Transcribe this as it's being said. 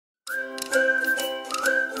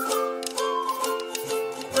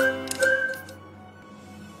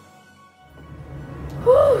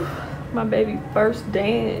My baby first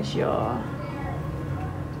dance, y'all.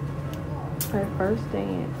 Her first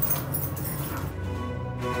dance.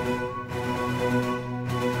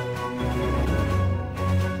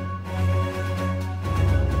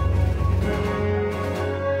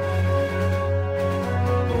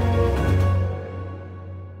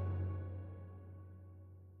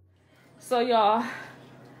 So y'all,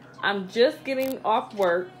 I'm just getting off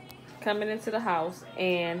work, coming into the house,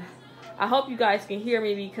 and I hope you guys can hear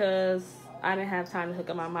me because I didn't have time to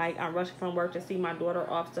hook up my mic. I'm rushing from work to see my daughter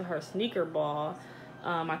off to her sneaker ball.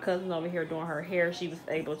 My cousin over here doing her hair. She was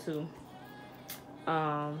able to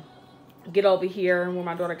get over here when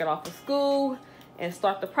my daughter got off of school and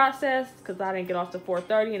start the process because I didn't get off till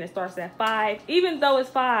 4:30 and it starts at 5. Even though it's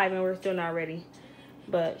 5 and we're still not ready.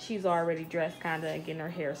 But she's already dressed kind of and getting her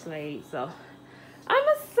hair slayed. So I'm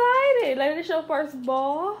excited. Like, this your first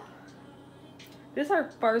ball. This is her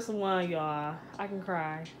first one, y'all. I can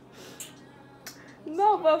cry.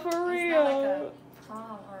 No, but for real. Not like a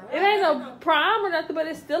prom or it ain't no prom or nothing, but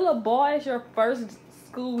it's still a ball. It's your first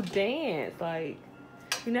school dance. Like,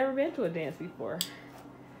 you've never been to a dance before.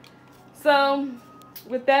 So,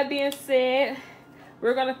 with that being said,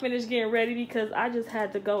 we're going to finish getting ready because I just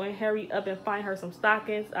had to go and hurry up and find her some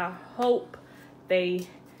stockings. I hope they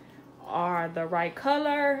are the right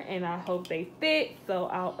color and I hope they fit. So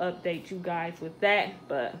I'll update you guys with that.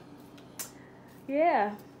 But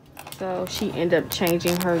yeah. So she ended up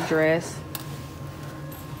changing her dress.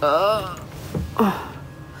 I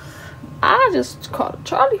just caught a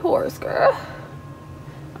Charlie horse, girl.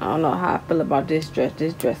 I don't know how I feel about this dress.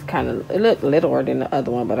 This dress kind of, it looked littler than the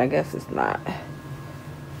other one, but I guess it's not.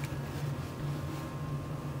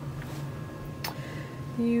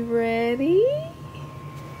 You ready?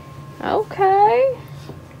 Okay.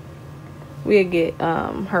 We'll get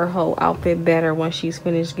her whole outfit better once she's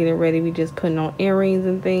finished getting ready. We just putting on earrings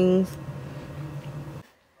and things.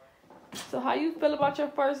 So how you feel about your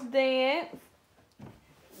first dance?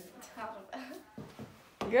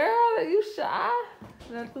 Girl, are you shy?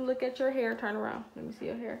 Let's look at your hair. Turn around. Let me see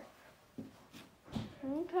your hair.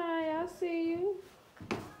 Okay, I see you.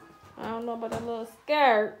 I don't know about that little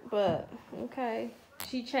skirt, but okay.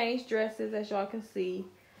 She changed dresses, as y'all can see.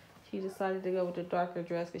 She decided to go with the darker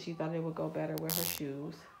dress because she thought it would go better with her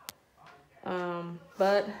shoes.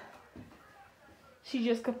 But she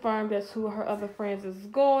just confirmed that's who her other friends is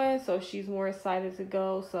going, so she's more excited to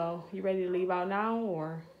go. So, you ready to leave out now,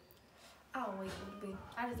 or? I'll wait a little bit.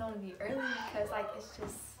 I just don't want to be early because, like, it's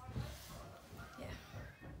just, yeah.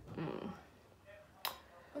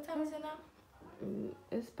 What time is it now?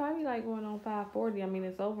 It's probably like going on 5:40. I mean,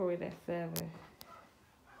 it's over with at 7.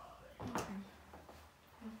 Okay.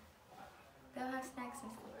 They'll have snacks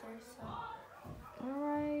and stuff there, so.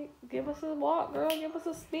 Alright. Give us a walk, girl. Give us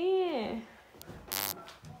a spin.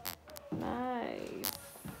 Nice.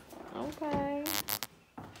 Okay.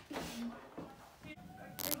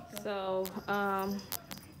 So,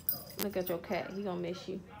 look at your cat. He gonna miss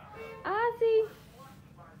you. Ozzy.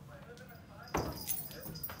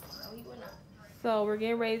 So, we're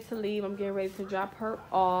getting ready to leave. I'm getting ready to drop her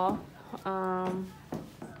off. I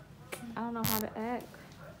don't know how to act.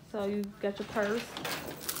 So you got your purse.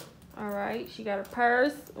 All right, she got her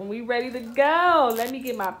purse. And we ready to go. Let me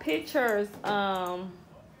get my pictures.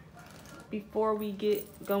 Before we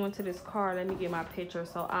go into this car, let me get my pictures.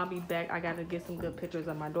 So I'll be back. I got to get some good pictures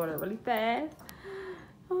of my daughter really fast.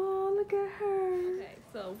 Oh, look at her. Okay,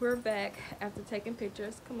 so we're back after taking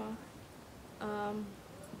pictures. Come on.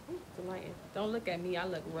 The lighting. Don't look at me. I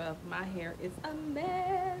look rough. My hair is a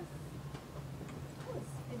mess.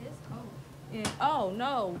 It is cold. Yeah. Oh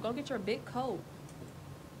no, go get your big coat.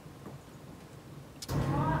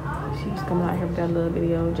 She's coming out here with that little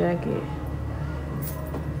video jacket.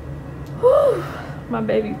 Whew. My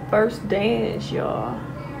baby first dance, y'all.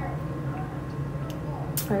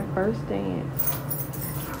 Her first dance.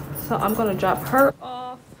 So I'm gonna drop her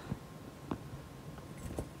off.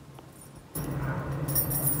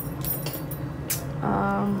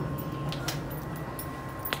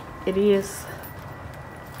 It is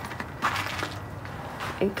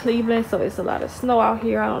in Cleveland, so it's a lot of snow out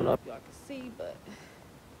here. I don't know if y'all can see, but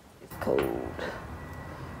it's cold.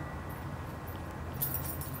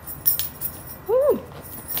 Woo.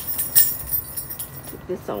 Put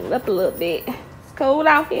this on up a little bit. It's cold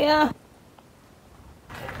out here.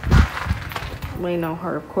 Waiting on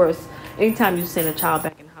her, of course. Anytime you send a child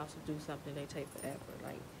back in the house to do something, they take forever.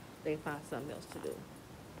 Like, they find something else to do.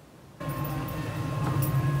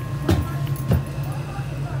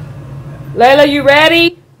 Layla, you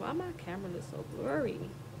ready? Why my camera looks so blurry?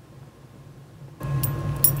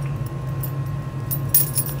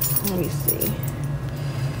 Let me see.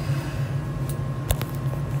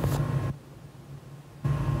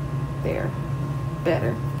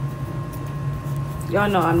 better. Y'all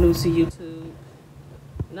know I'm new to YouTube.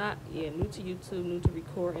 New to YouTube, new to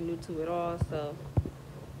recording, new to it all. So,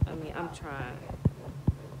 I mean, I'm trying.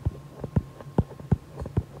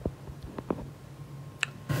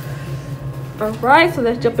 All right, so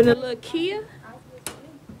let's jump in the little Kia.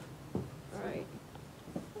 All right.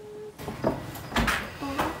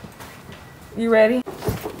 You ready?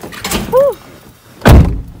 Whew.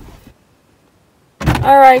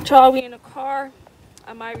 All right, y'all, we in the car.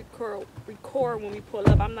 I might record when we pull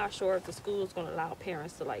up. I'm not sure if the school is going to allow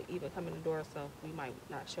parents to like even come in the door, so we might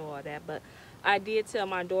not show all that. But I did tell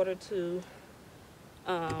my daughter to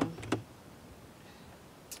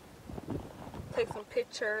take some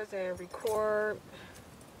pictures and record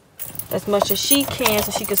as much as she can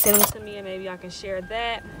so she can send them to me and maybe I can share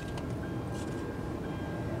that.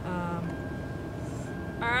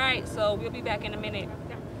 All right, so we'll be back in a minute.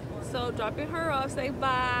 So dropping her off, say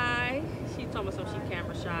bye. She told me she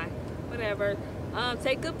camera shy, whatever.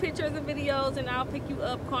 Take good pictures and videos and I'll pick you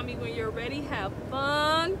up. Call me when you're ready. Have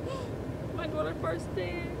fun. My daughter first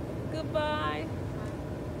dance. Goodbye.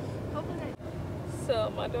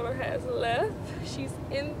 So my daughter has left. She's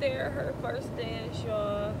in there, her first dance,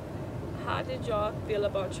 y'all. How did y'all feel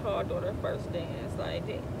about your daughter first dance? Like,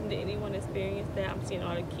 did anyone experience that? I'm seeing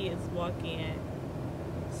all the kids walk in.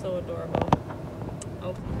 So adorable.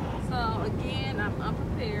 Okay. So again, I'm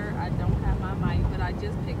unprepared. I don't have my mic, but I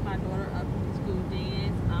just picked my daughter up from the school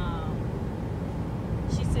dance.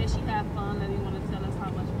 She said she had fun. Let me want to tell us how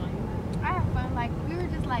much fun you had. I had fun. Like, we were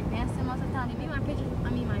just like dancing most of the time. Me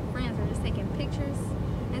and my friends were just taking pictures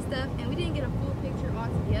and stuff, and we didn't get a full picture all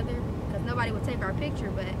together because nobody would take our picture,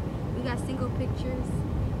 but we got single pictures,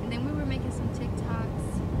 and then we were making some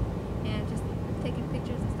TikToks and just taking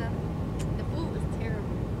pictures and stuff. The food was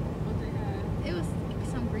terrible. What they had? It was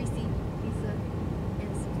some greasy pizza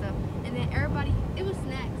and some stuff, and then everybody, it was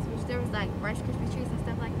snacks, which there was like Rice Krispie treats and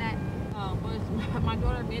stuff like that. But my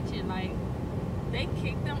daughter mentioned like they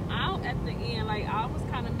kicked them out at the end. Like I was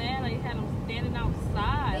kind of mad. Like had them standing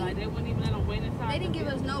outside. Like they wouldn't even let them wait inside. They didn't give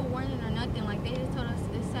us no warning or nothing. Like they just told us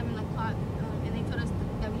it's 7 o'clock, and they told us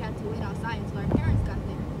that we had to wait outside until our parents got there.